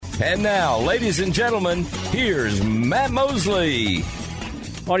And now, ladies and gentlemen, here's Matt Mosley.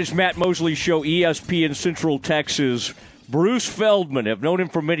 On his Matt Mosley Show, ESPN Central Texas, Bruce Feldman, have known him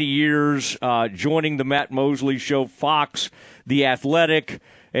for many years, joining the Matt Mosley Show, Fox, The Athletic.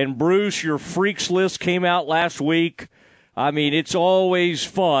 And Bruce, your Freaks list came out last week. I mean, it's always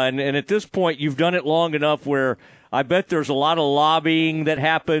fun. And at this point, you've done it long enough where I bet there's a lot of lobbying that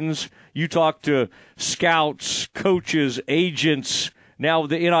happens. You talk to scouts, coaches, agents, now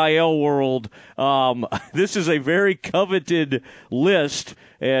the NIL world. This is a very coveted list.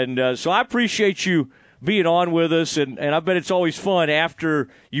 And so I appreciate you being on with us. And I bet it's always fun after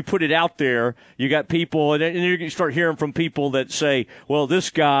you put it out there. You got people, and you start hearing from people that say, well, this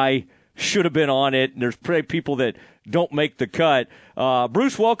guy should have been on it. And there's probably people that don't make the cut.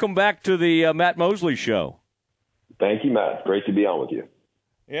 Bruce, welcome back to the Matt Mosley Show. Thank you, Matt. Great to be on with you.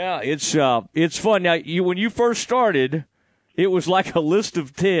 Yeah, it's fun. Now, when you first started, it was like a list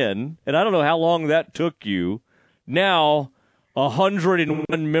of 10, and I don't know how long that took you. Now,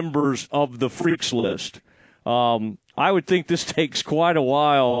 101 members of the Freaks list. I would think this takes quite a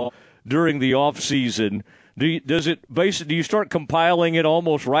while during the off season. Do you start compiling it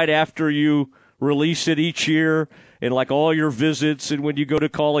almost right after you release it each year, and like all your visits and when you go to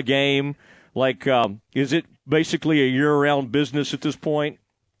call a game? Like, is it basically a year-round business at this point?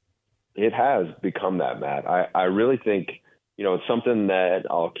 It has become that, Matt. I really think, it's something that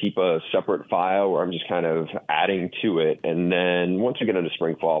I'll keep a separate file where I'm just kind of adding to it. And then once we get into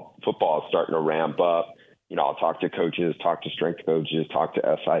spring football, it's starting to ramp up. I'll talk to coaches, talk to strength coaches, talk to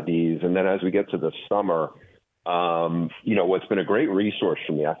SIDs. And then as we get to the summer, what's been a great resource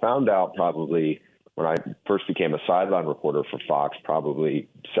for me, I found out probably when I first became a sideline reporter for Fox, probably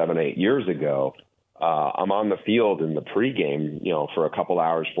 7-8 years ago. I'm on the field in the pregame, for a couple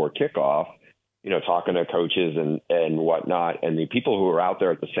hours before kickoff, talking to coaches and whatnot. And the people who are out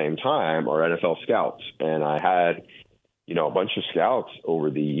there at the same time are NFL scouts. And I had, a bunch of scouts over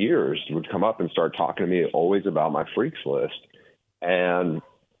the years would come up and start talking to me always about my Freaks list. And,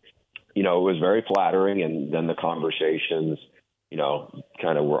 it was very flattering. And then the conversations,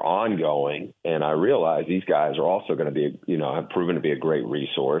 kind of were ongoing. And I realized these guys are also going to be, have proven to be a great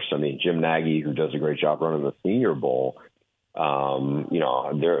resource. I mean, Jim Nagy, who does a great job running the Senior Bowl,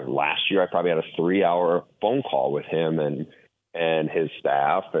 last year I probably had a 3-hour phone call with him and his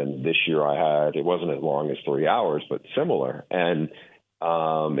staff. And this year it wasn't as long as 3 hours, but similar. And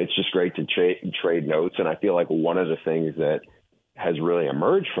it's just great to trade notes. And I feel like one of the things that has really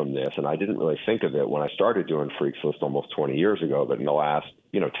emerged from this, and I didn't really think of it when I started doing Freaks List almost 20 years ago, but in the last,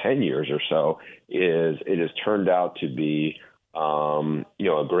 10 years or so, is it has turned out to be,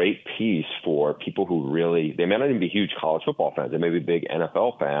 a great piece for people who really, they may not even be huge college football fans. They may be big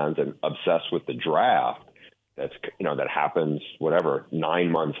NFL fans and obsessed with the draft. That's, that happens,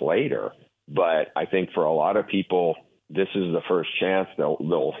 9 months later. But I think for a lot of people, this is the first chance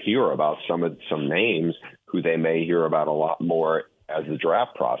they'll hear about some names who they may hear about a lot more as the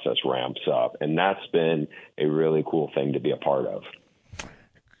draft process ramps up. And that's been a really cool thing to be a part of.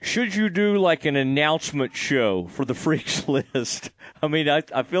 Should you do like an announcement show for the Freaks list? I mean,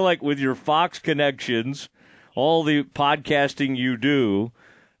 I feel like with your Fox connections, all the podcasting you do,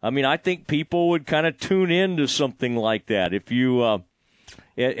 I mean, I think people would kind of tune in to something like that. If you,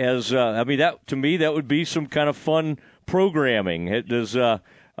 that to me, that would be some kind of fun programming.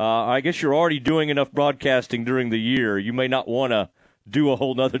 I guess you're already doing enough broadcasting during the year. You may not want to do a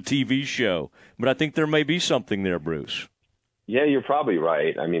whole nother TV show, but I think there may be something there, Bruce. Yeah, you're probably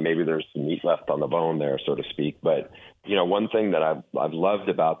right. I mean, maybe there's some meat left on the bone there, so to speak. But, one thing that I've loved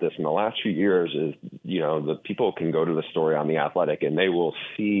about this in the last few years is, the people can go to the story on The Athletic and they will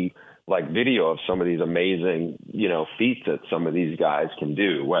see like video of some of these amazing, feats that some of these guys can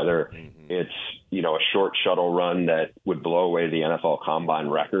do, whether it's, a short shuttle run that would blow away the NFL Combine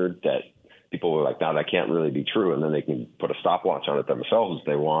record that people were like, no, that can't really be true. And then they can put a stopwatch on it themselves if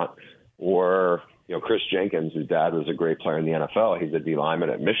they want. Or, Chris Jenkins, whose dad was a great player in the NFL, he's a D lineman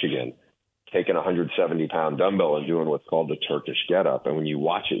at Michigan, taking a 170-pound dumbbell and doing what's called the Turkish get-up. And when you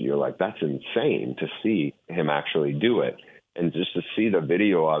watch it, you're like, that's insane to see him actually do it. And just to see the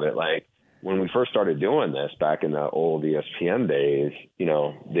video of it, like when we first started doing this back in the old ESPN days,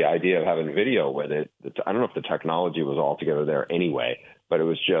 the idea of having video with it, I don't know if the technology was altogether there anyway, but it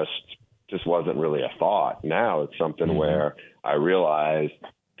was just wasn't really a thought. Now it's something where I realize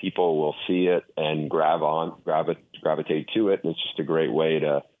people will see it and gravitate to it. And it's just a great way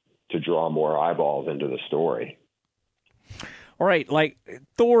to draw more eyeballs into the story. All right, like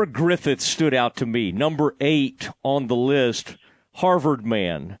Thor Griffith stood out to me, number 8 on the list, Harvard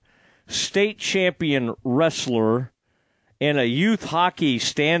man, state champion wrestler, and a youth hockey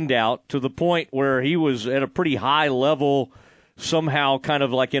standout to the point where he was at a pretty high level, somehow kind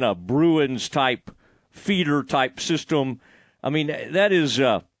of like in a Bruins type feeder type system. I mean, that is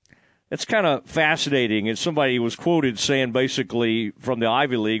that's kind of fascinating. And somebody was quoted saying basically from the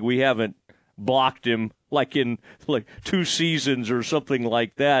Ivy League, we haven't blocked him like in 2 seasons or something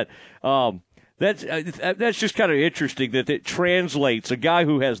like that. That's just kind of interesting that it translates. A guy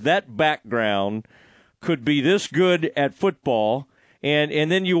who has that background could be this good at football,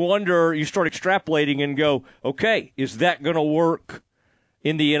 and then you wonder, you start extrapolating and go, okay, is that going to work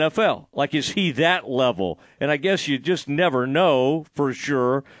in the NFL? Like, is he that level? And I guess you just never know for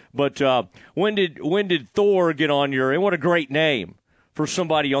sure. But when did Thor get on your? And what a great name for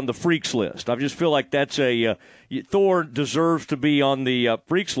somebody on the freaks list. I just feel like that's Thor deserves to be on the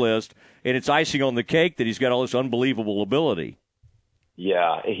freaks list, and it's icing on the cake that he's got all this unbelievable ability.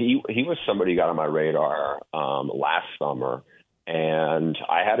 Yeah, he was somebody who got on my radar last summer, and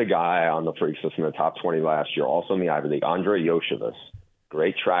I had a guy on the freaks list in the top 20 last year, also in the Ivy League, Andre Yoshevich,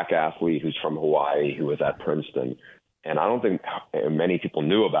 great track athlete who's from Hawaii, who was at Princeton, and I don't think many people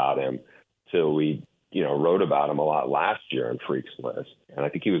knew about him till we wrote about him a lot last year in freaks list, and I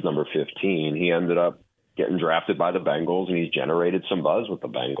think he was number 15. He ended up getting drafted by the Bengals, and he's generated some buzz with the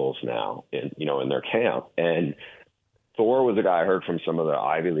Bengals now in their camp. And Thor was a guy I heard from some of the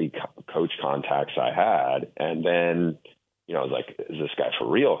Ivy League coach contacts I had. And then, I was like, is this guy for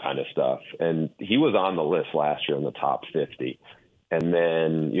real kind of stuff? And he was on the list last year in the top 50. And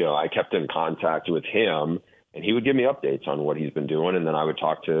then, I kept in contact with him, and he would give me updates on what he's been doing. And then I would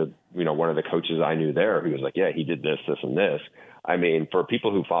talk to, one of the coaches I knew there who was like, yeah, he did this, this, and this. I mean, for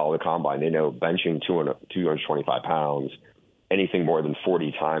people who follow the combine, they know benching 225 pounds, anything more than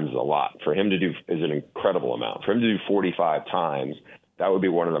 40 times is a lot. For him to do is an incredible amount. For him to do 45 times, that would be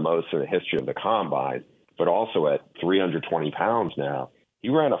one of the most in the history of the combine. But also at 320 pounds now, he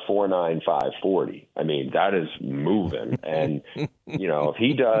ran a 4.9540. I mean, that is moving. And, if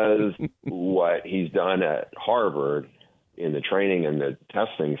he does what he's done at Harvard in the training and the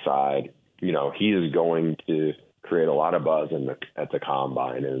testing side, he is going to create a lot of buzz at the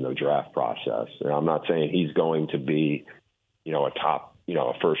combine and in the draft process. And I'm not saying he's going to be, a top,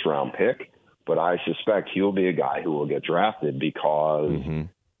 a first round pick, but I suspect he'll be a guy who will get drafted because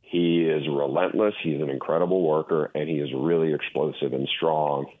he is relentless. He's an incredible worker, and he is really explosive and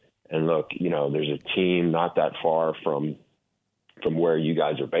strong. And look, there's a team not that far from where you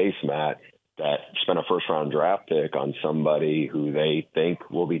guys are based, Matt, that spent a first round draft pick on somebody who they think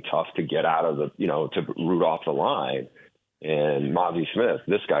will be tough to get out of the, to root off the line. And Mozzie Smith,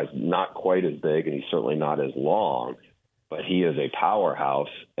 this guy's not quite as big, and he's certainly not as long, but he is a powerhouse.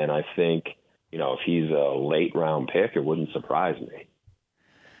 And I think, if he's a late round pick, it wouldn't surprise me.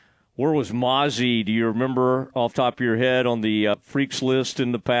 Where was Mozzie? Do you remember off the top of your head on the freaks list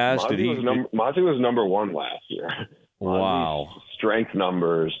in the past? Mozzie was number 1 last year. Wow. Strength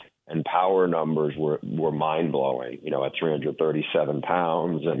numbers and power numbers were mind-blowing, at 337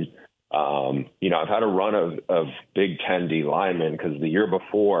 pounds. And, I've had a run of Big Ten D linemen because the year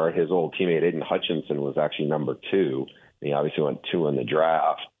before, his old teammate Aiden Hutchinson was actually number 2. He obviously went 2 in the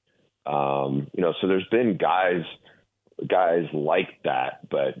draft. So there's been guys like that,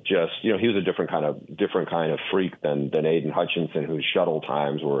 but just, he was a different kind of freak than Aiden Hutchinson, whose shuttle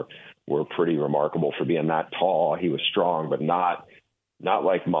times were pretty remarkable for being that tall. He was strong, but not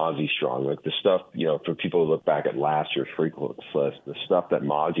like Mozzie strong. Like the stuff, for people who look back at last year's freak list, the stuff that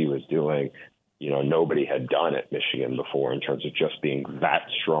Mozzie was doing, nobody had done at Michigan before in terms of just being that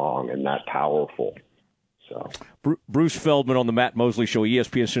strong and that powerful. So Bruce Feldman on the Matt Mosley Show,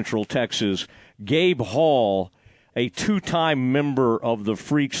 ESPN Central Texas. Gabe Hall, a 2-time member of the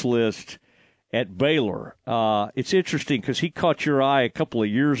freaks list at Baylor. It's interesting because he caught your eye a couple of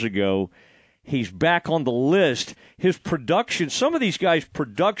years ago. He's back on the list. His production, some of these guys'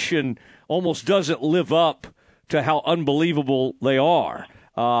 production almost doesn't live up to how unbelievable they are,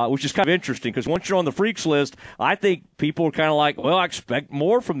 which is kind of interesting because once you're on the freaks list, I think people are kind of like, well, I expect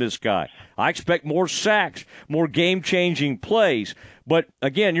more from this guy. I expect more sacks, more game-changing plays. But,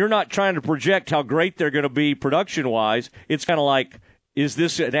 again, you're not trying to project how great they're going to be production-wise. It's kind of like, is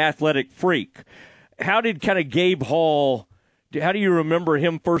this an athletic freak? How did kind of Gabe Hall, how do you remember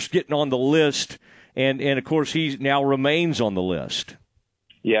him first getting on the list? And of course, he now remains on the list.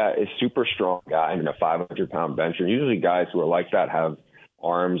 Yeah, a super strong guy and a 500-pound bencher. Usually guys who are like that have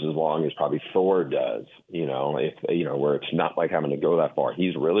arms as long as probably Thor does, where it's not like having to go that far.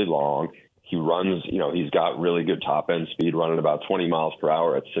 He's really long. He runs, he's got really good top-end speed, running about 20 miles per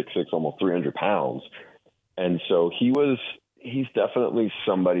hour at 6'6", almost 300 pounds. And so he was he's definitely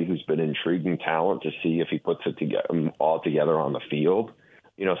somebody who's been intriguing talent to see if he puts it all together on the field.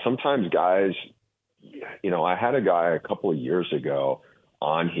 Sometimes guys, I had a guy a couple of years ago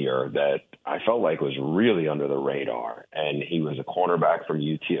on here that I felt like was really under the radar, and he was a cornerback from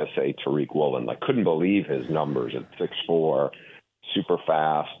UTSA, Tariq Woolen. I couldn't believe his numbers at 6'4", super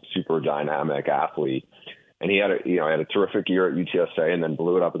fast, super dynamic athlete. And he had a terrific year at UTSA and then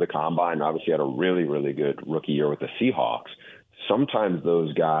blew it up at the combine, and obviously had a really, really good rookie year with the Seahawks. Sometimes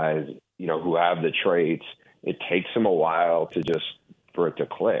those guys, who have the traits, it takes them a while for it to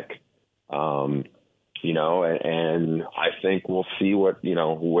click. And I think we'll see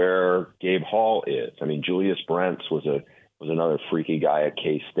where Gabe Hall is. I mean, Julius Brents was another freaky guy at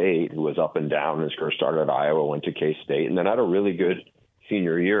K-State who was up and down. His career started at Iowa, went to K-State, and then had a really good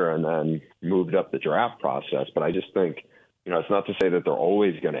senior year and then moved up the draft process. But I just think, it's not to say that they're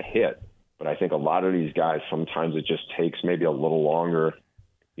always going to hit, but I think a lot of these guys, sometimes it just takes maybe a little longer,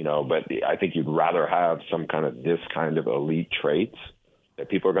 but I think you'd rather have some kind of this kind of elite traits that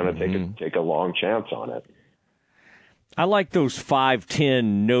people are going to take a long chance on it. I like those 5'10"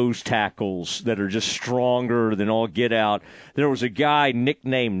 nose tackles that are just stronger than all get out. There was a guy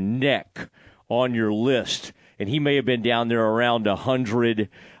nicknamed Neck on your list, and he may have been down there around 100.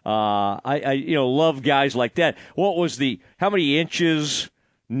 I love guys like that. What was how many inches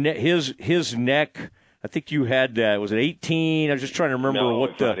his neck? I think you had was it 18? I was just trying to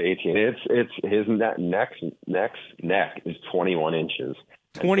remember it's not 18. It's his neck is 21 inches.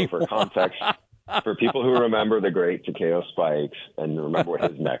 20 for context. For people who remember the great Takeo Spikes and remember what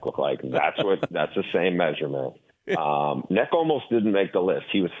his neck looked like, that's the same measurement. Neck almost didn't make the list.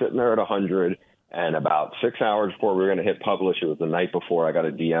 He was sitting there at 100, and about 6 hours before we were going to hit publish, it was the night before, I got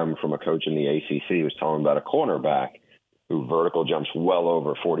a DM from a coach in the ACC who was telling me about a cornerback who vertical jumps well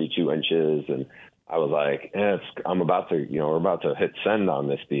over 42 inches, and I was like, we're about to hit send on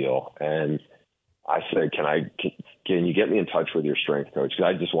this deal, and I said, can you get me in touch with your strength coach?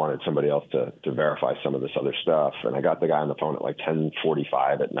 Because I just wanted somebody else to verify some of this other stuff. And I got the guy on the phone at like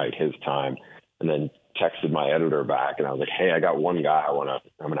 10:45 at night, his time, and then texted my editor back. And I was like, hey, I got one guy I'm going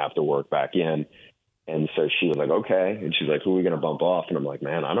to have to work back in. And so she was like, okay. And she's like, who are we going to bump off? And I'm like,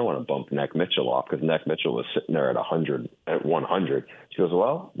 man, I don't want to bump Neck Mitchell off because Neck Mitchell was sitting there at 100. She goes,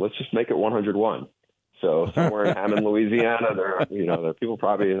 well, let's just make it 101. So somewhere in Hammond, Louisiana, there are people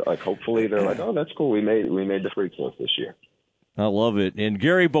probably hopefully they're like, oh, that's cool. We made the freaks list this year. I love it. And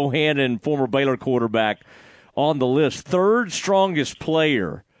Gary Bohannon, former Baylor quarterback, on the list, third strongest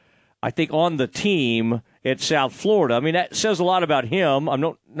player, I think, on the team at South Florida. I mean, that says a lot about him.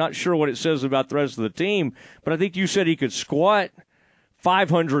 I'm not sure what it says about the rest of the team, but I think you said he could squat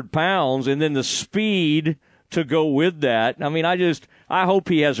 500 pounds and then the speed to go with that. I mean, I hope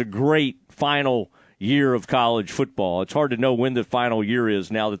he has a great final year of college football. It's hard to know when the final year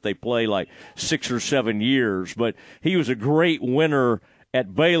is now that they play like 6 or 7 years, but he was a great winner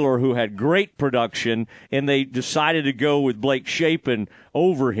at Baylor who had great production, and they decided to go with Blake Shapen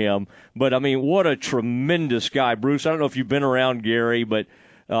over him. But, I mean, what a tremendous guy. Bruce, I don't know if you've been around Gary, but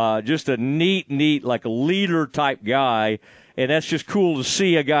just a neat, like a leader-type guy, and that's just cool to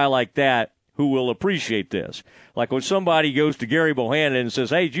see a guy like that who will appreciate this. Like when somebody goes to Gary Bohannon and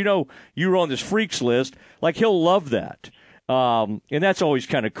says, hey, did you know you were on this freaks list? Like, he'll love that. And that's always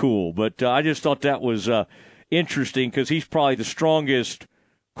kind of cool. But I just thought that was interesting because he's probably the strongest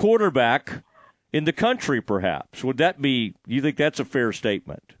quarterback in the country, perhaps. You think that's a fair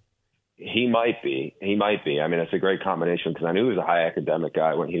statement? He might be. I mean, it's a great combination because I knew he was a high academic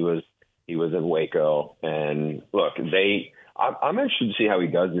guy when he was in Waco. And look, I'm interested to see how he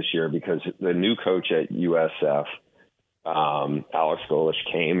does this year because the new coach at USF, Alex Golesh,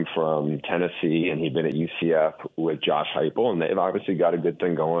 came from Tennessee and he'd been at UCF with Josh Heupel, and they've obviously got a good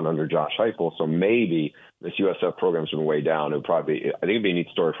thing going under Josh Heupel. So maybe this USF program's been way down. I think it'd be a neat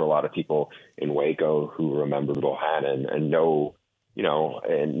story for a lot of people in Waco who remember Bohannon and know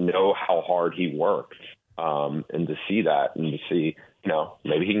how hard he worked, and to see that and to see,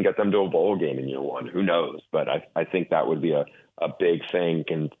 maybe he can get them to a bowl game in year one. Who knows? But I think that would be a big thing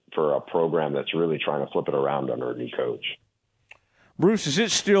for a program that's really trying to flip it around under a new coach. Bruce, is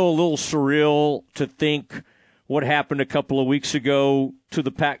it still a little surreal to think what happened a couple of weeks ago to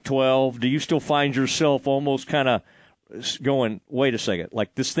the Pac-12? Do you still find yourself almost kind of going, wait a second,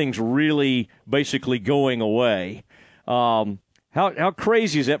 like this thing's really basically going away? How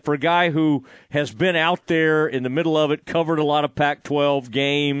crazy is that for a guy who has been out there in the middle of it, covered a lot of Pac-12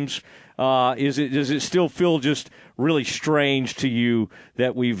 games? Does it still feel just really strange to you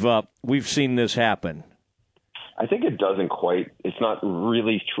that we've seen this happen? I think it doesn't quite. It's not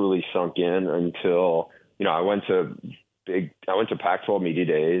really truly sunk in until I went to I went to Pac-12 media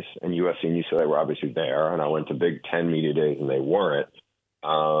days, and USC and UCLA were obviously there, and I went to Big Ten media days, and they weren't.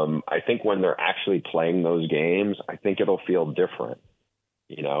 I think when they're actually playing those games, I think it'll feel different,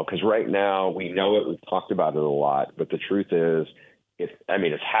 because right now we know it. We've talked about it a lot, but the truth is,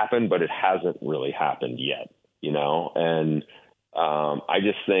 it's happened, but it hasn't really happened yet, and I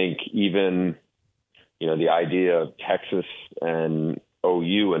just think even, the idea of Texas and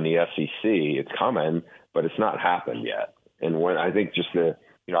OU and the SEC, it's coming, but it's not happened yet. And when I think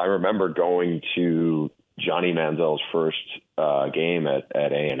I remember going to Johnny Manziel's first game at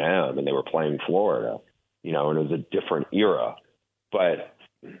A&M, and they were playing Florida, and it was a different era. But,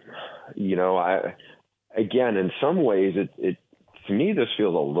 again, in some ways, it to me, this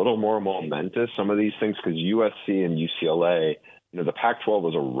feels a little more momentous, some of these things, because USC and UCLA, the Pac-12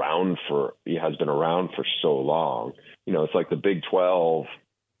 has been around for so long. It's like the Big 12.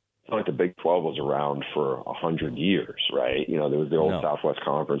 It's like the Big 12 was around for 100 years, right? There was the old Southwest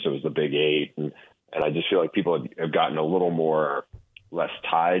Conference. It was the Big 8. And I just feel like people have gotten a little more less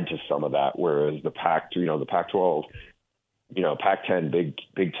tied to some of that, whereas the Pac-12, Pac-10,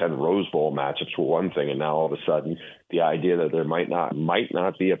 Big 10 Rose Bowl matchups were one thing, and now all of a sudden the idea that there might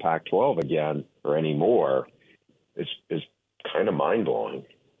not be a Pac-12 again or anymore is kind of mind-blowing.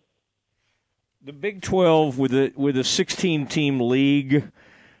 The Big 12 with a 16-team league,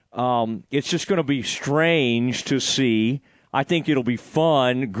 it's just going to be strange to see. I think it'll be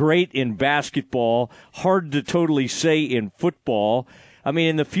fun, great in basketball, hard to totally say in football.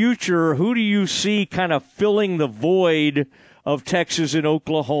 In the future, who do you see kind of filling the void of Texas and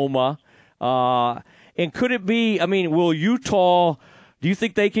Oklahoma? And could it be, will Utah, do you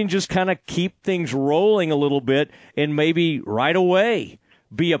think they can just kind of keep things rolling a little bit and maybe right away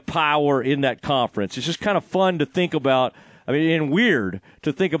be a power in that conference? It's just kind of fun to think about. And weird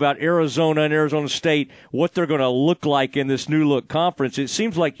to think about Arizona and Arizona State, what they're going to look like in this new look conference. It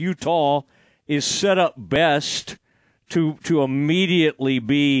seems like Utah is set up best to immediately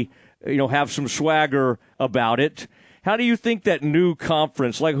be, have some swagger about it. How do you think that new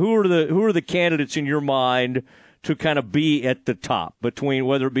conference, who are the candidates in your mind to kind of be at the top between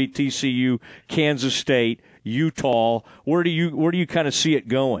whether it be TCU, Kansas State, Utah? Where do you kind of see it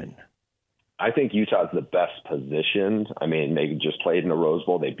going? I think Utah's the best positioned. They just played in the Rose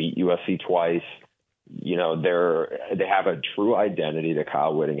Bowl. They beat USC twice. They have a true identity that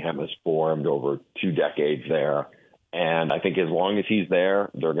Kyle Whittingham has formed over 2 decades there. And I think as long as he's there,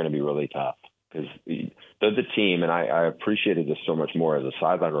 they're going to be really tough because they're the team. And I appreciated this so much more as a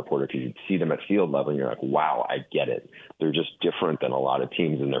sideline reporter because you see them at field level and you're like, wow, I get it. They're just different than a lot of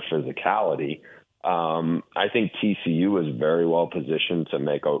teams in their physicality. I think TCU is very well positioned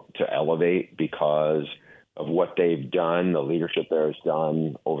to elevate because of what they've done. The leadership there has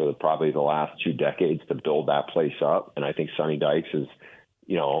done over probably the last 2 decades to build that place up. And I think Sonny Dykes is,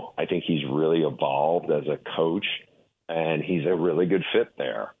 I think he's really evolved as a coach and he's a really good fit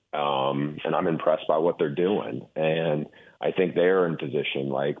there. And I'm impressed by what they're doing. And I think they're in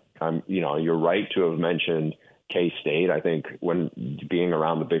position. You're right to have mentioned K-State. I think when being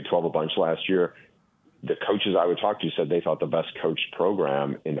around the Big 12 a bunch last year, the coaches I would talk to said they thought the best coached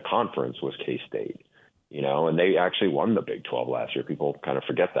program in the conference was K-State, and they actually won the Big 12 last year. People kind of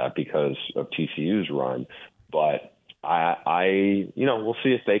forget that because of TCU's run, but we'll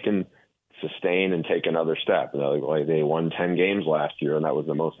see if they can sustain and take another step. They won 10 games last year, and that was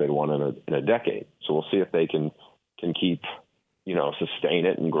the most they'd won in a decade. So we'll see if they can keep, sustain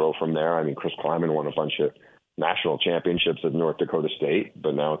it and grow from there. Chris Kleiman won a bunch of national championships at North Dakota State,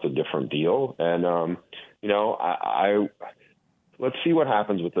 but now it's a different deal. And, let's see what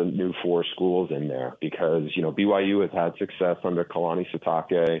happens with the new 4 schools in there because, BYU has had success under Kalani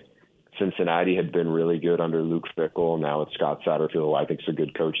Sitake. Cincinnati had been really good under Luke Fickell. Now it's Scott Satterfield, who I think is a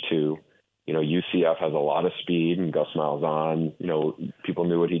good coach too. UCF has a lot of speed and Gus Malzahn, people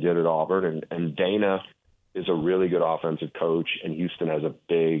knew what he did at Auburn and Dana is a really good offensive coach and Houston has a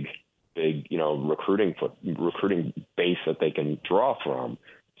big, recruiting base that they can draw from.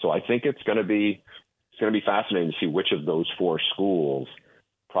 So I think it's going to be fascinating to see which of those 4 schools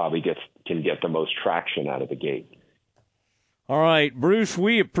probably can get the most traction out of the gate. All right, Bruce,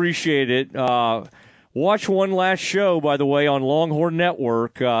 we appreciate it. Watch one last show, by the way, on Longhorn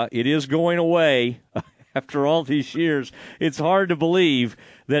Network. It is going away after all these years. It's hard to believe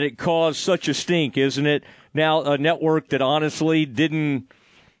that it caused such a stink, isn't it? Now, a network that honestly didn't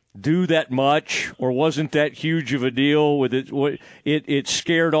do that much or wasn't that huge of a deal with it. It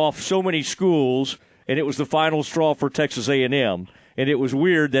scared off so many schools, and it was the final straw for Texas A&M. And it was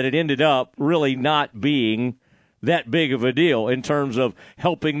weird that it ended up really not being that big of a deal in terms of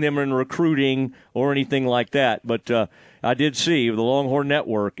helping them in recruiting or anything like that. But I did see the Longhorn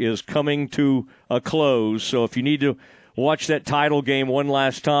Network is coming to a close. So if you need to watch that title game one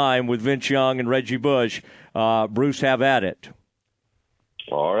last time with Vince Young and Reggie Bush, Bruce, have at it.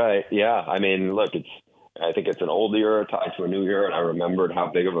 All right. Yeah. I mean, look, I think it's an old era tied to a new era. And I remembered how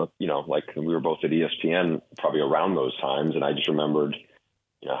big of a, like we were both at ESPN probably around those times. And I just remembered,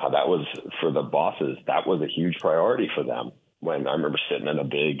 how that was for the bosses. That was a huge priority for them. When I remember sitting in a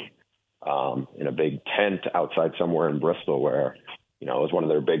big tent outside somewhere in Bristol where, it was one of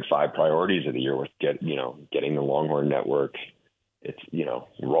their big 5 priorities of the year was getting the Longhorn Network,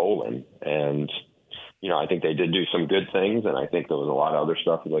 rolling. And, I think they did do some good things. And I think there was a lot of other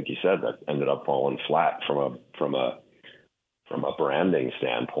stuff, like you said, that ended up falling flat from a branding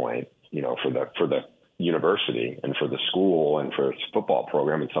standpoint, for the university and for the school and for its football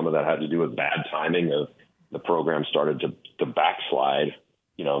program. And some of that had to do with bad timing of the program started to backslide,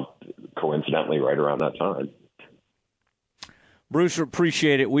 coincidentally right around that time. Bruce,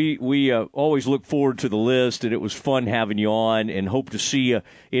 appreciate it. We always look forward to the list, and it was fun having you on, and hope to see you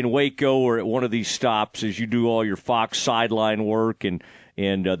in Waco or at one of these stops as you do all your Fox sideline work and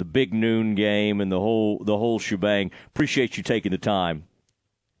the big noon game and the whole shebang. Appreciate you taking the time.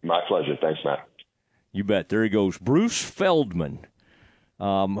 My pleasure. Thanks, Matt. You bet. There he goes. Bruce Feldman,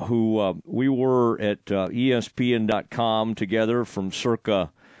 who we were at ESPN.com together from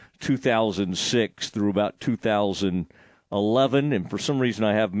circa 2006 through about 2011. And for some reason,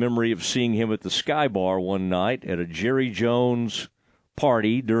 I have memory of seeing him at the Sky Bar one night at a Jerry Jones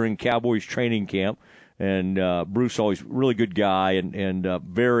party during Cowboys training camp. And Bruce, always really good guy and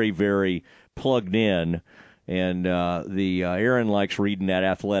very, very plugged in. And Aaron likes reading that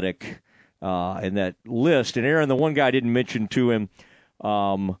Athletic and that list. And Aaron, the one guy I didn't mention to him,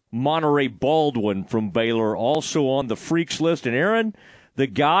 Monterey Baldwin from Baylor, also on the Freaks list. And Aaron, the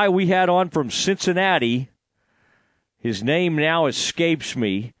guy we had on from Cincinnati, his name now escapes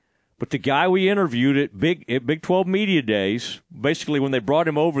me, but the guy we interviewed at Big 12 Media Days, basically when they brought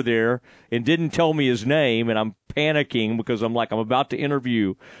him over there and didn't tell me his name, and I'm panicking because I'm about to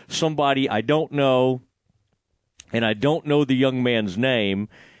interview somebody I don't know, and I don't know the young man's name.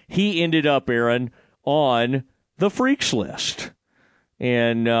 He ended up, Aaron, on the Freaks list.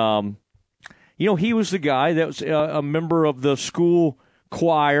 And, he was the guy that was a member of the school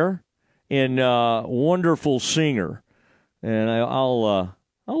choir and wonderful singer. And I'll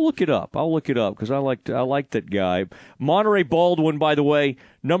look it up. Because I like that guy. Monterey Baldwin, by the way,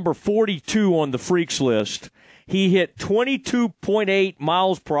 number 42 on the Freaks list. He hit 22.8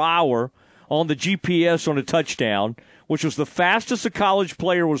 miles per hour on the GPS on a touchdown, which was the fastest a college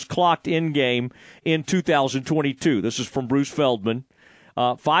player was clocked in-game in 2022. This is from Bruce Feldman.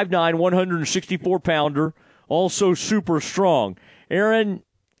 5'9", 164-pounder, also super strong. Aaron,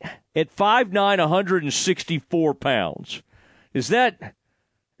 at 5'9", 164 pounds. Is that,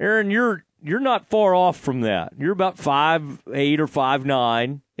 Aaron, you're not far off from that. You're about 5'8" or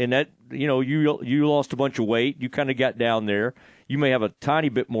 5'9", and that, you lost a bunch of weight. You kind of got down there. You may have a tiny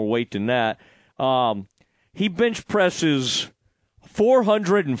bit more weight than that. He bench presses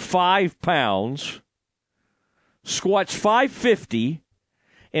 405 pounds, squats 550,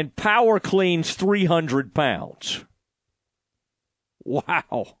 and power cleans 300 pounds.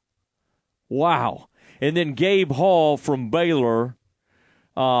 Wow. And then Gabe Hall from Baylor,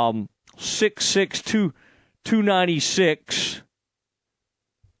 6'6", 296,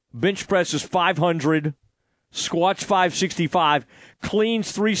 bench presses 500, squats 565,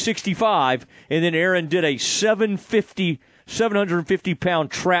 cleans 365, and then Aaron did a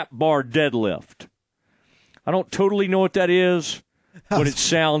 750-pound trap bar deadlift. I don't totally know what that is, but it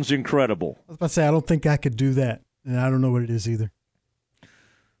sounds incredible. I was about to say, I don't think I could do that, and I don't know what it is either.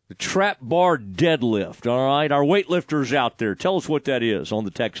 The trap bar deadlift, all right? Our weightlifters out there, tell us what that is on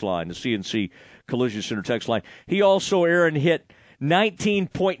the text line, the CNC Collision Center text line. He also, Aaron, hit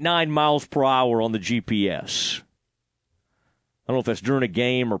 19.9 miles per hour on the GPS. I don't know if that's during a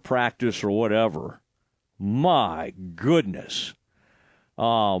game or practice or whatever. My goodness.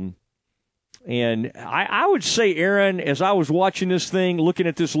 And I would say, Aaron, as I was watching this thing, looking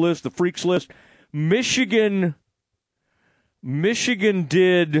at this list, the Freaks list, Michigan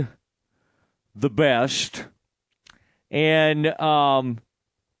did the best. And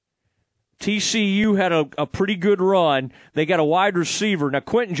TCU had a pretty good run. They got a wide receiver. Now,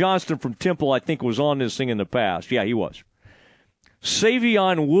 Quentin Johnston from Temple, I think, was on this thing in the past. Yeah, he was.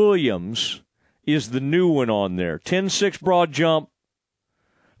 Savion Williams is the new one on there. 10.6 broad jump,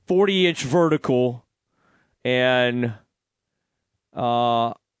 40-inch vertical, and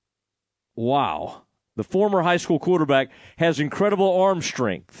wow. the former high school quarterback, has incredible arm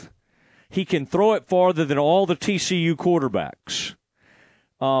strength. He can throw it farther than all the TCU quarterbacks.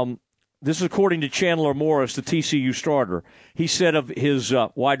 This is according to Chandler Morris, the TCU starter. He said of his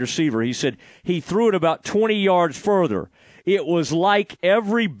wide receiver, he said he threw it about 20 yards further. It was like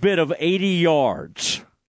every bit of 80 yards.